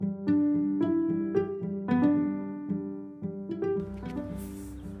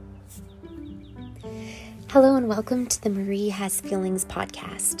Hello and welcome to the Marie Has Feelings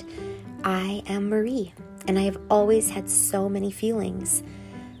podcast. I am Marie, and I have always had so many feelings.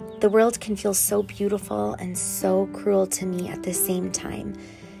 The world can feel so beautiful and so cruel to me at the same time,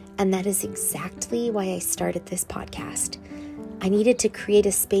 and that is exactly why I started this podcast. I needed to create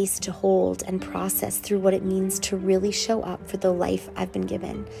a space to hold and process through what it means to really show up for the life I've been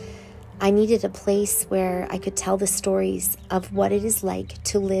given. I needed a place where I could tell the stories of what it is like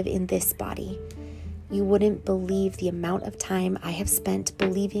to live in this body. You wouldn't believe the amount of time I have spent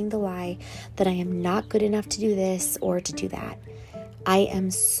believing the lie that I am not good enough to do this or to do that. I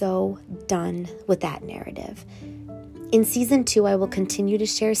am so done with that narrative. In season 2, I will continue to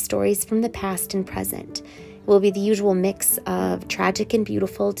share stories from the past and present. It will be the usual mix of tragic and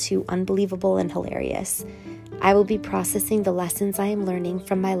beautiful to unbelievable and hilarious. I will be processing the lessons I am learning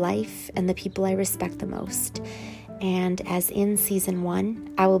from my life and the people I respect the most. And as in season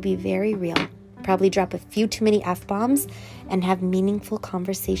 1, I will be very real. Probably drop a few too many F-bombs and have meaningful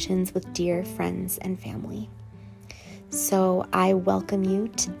conversations with dear friends and family. So I welcome you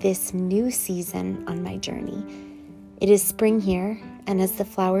to this new season on my journey. It is spring here, and as the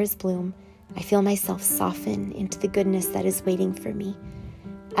flowers bloom, I feel myself soften into the goodness that is waiting for me.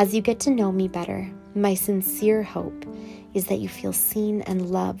 As you get to know me better, my sincere hope is that you feel seen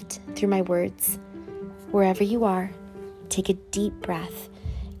and loved through my words. Wherever you are, take a deep breath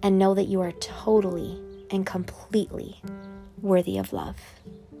and know that you are totally and completely worthy of love.